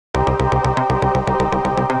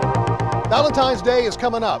Valentine's Day is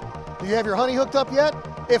coming up. Do you have your honey hooked up yet?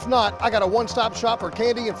 If not, I got a one-stop shop for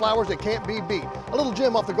candy and flowers that can't be beat. A little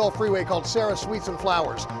gym off the Gulf Freeway called Sarah's Sweets and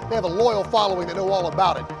Flowers. They have a loyal following that know all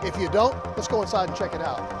about it. If you don't, let's go inside and check it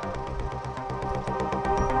out.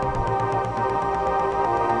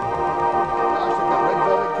 Gosh, they've got red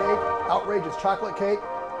velvet cake, outrageous chocolate cake,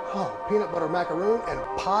 peanut butter macaroon, and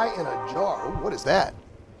pie in a jar. Ooh, what is that?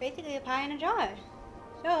 Basically a pie in a jar.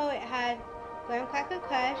 So it had graham cracker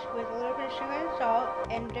crust with a little bit of sugar and salt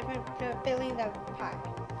and different fillings of pie.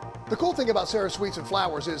 The cool thing about Sarah's Sweets and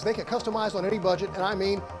Flowers is they can customize on any budget, and I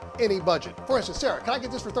mean any budget. For instance, Sarah, can I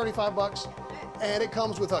get this for 35 bucks? And it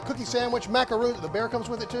comes with a cookie sandwich, macaroon, the bear comes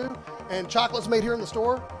with it too, and chocolate's made here in the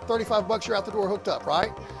store. 35 bucks, you're out the door hooked up,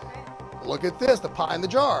 right? Look at this, the pie in the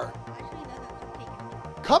jar.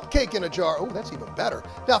 Cupcake in a jar. Oh, that's even better.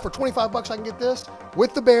 Now for 25 bucks, I can get this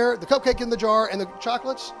with the bear, the cupcake in the jar, and the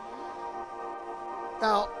chocolates.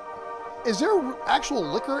 Now, is there actual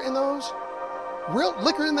liquor in those? Real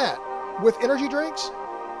liquor in that? With energy drinks?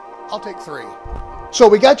 I'll take 3. So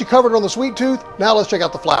we got you covered on the sweet tooth. Now let's check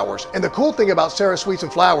out the flowers. And the cool thing about Sarah's Sweets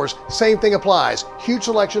and Flowers, same thing applies. Huge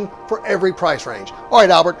selection for every price range. All right,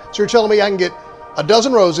 Albert, so you're telling me I can get a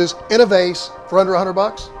dozen roses in a vase for under 100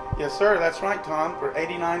 bucks? Yes, sir, that's right, Tom, for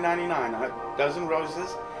 $89.99, a dozen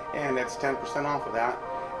roses, and that's 10% off of that.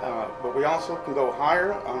 But we also can go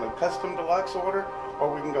higher on the custom deluxe order,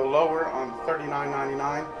 or we can go lower on the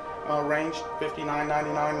 $39.99 range,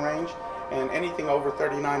 $59.99 range, and anything over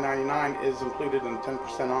 $39.99 is included in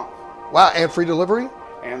 10% off. Wow, and free delivery?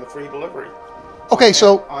 And the free delivery. Okay,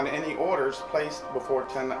 so on any orders placed before the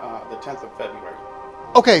 10th of February.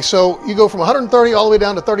 Okay, so you go from 130 all the way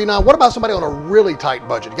down to 39. What about somebody on a really tight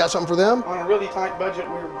budget? You got something for them? On a really tight budget,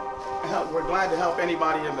 we're glad to help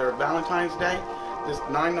anybody in their Valentine's Day. This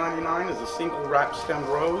 $9.99 is a single wrapped stem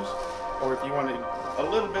rose, or if you wanted a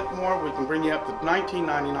little bit more, we can bring you up to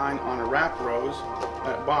 $19.99 on a wrapped rose,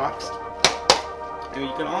 boxed. And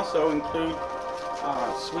you can also include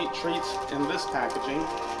sweet treats in this packaging,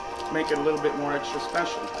 make it a little bit more extra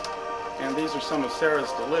special. And these are some of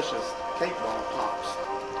Sarah's delicious cake ball pops.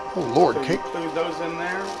 Oh Lord, so cake. You include those in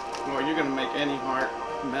there, well, you're going to make any heart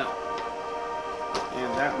melt.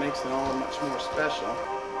 And that makes it all much more special.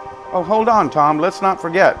 Oh, hold on, Tom. Let's not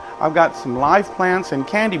forget. I've got some live plants and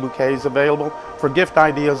candy bouquets available for gift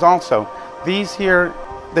ideas also. These here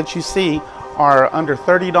that you see are under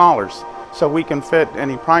 $30. So we can fit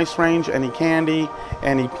any price range, any candy,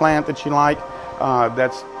 any plant that you like.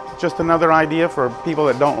 That's just another idea for people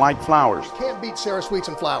that don't like flowers. Can't beat Sarah's Sweets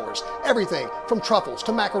and Flowers. Everything from truffles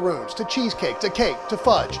to macaroons to cheesecake to cake to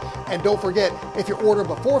fudge. And don't forget, if you order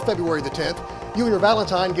before February the 10th, you and your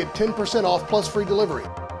Valentine get 10% off plus free delivery.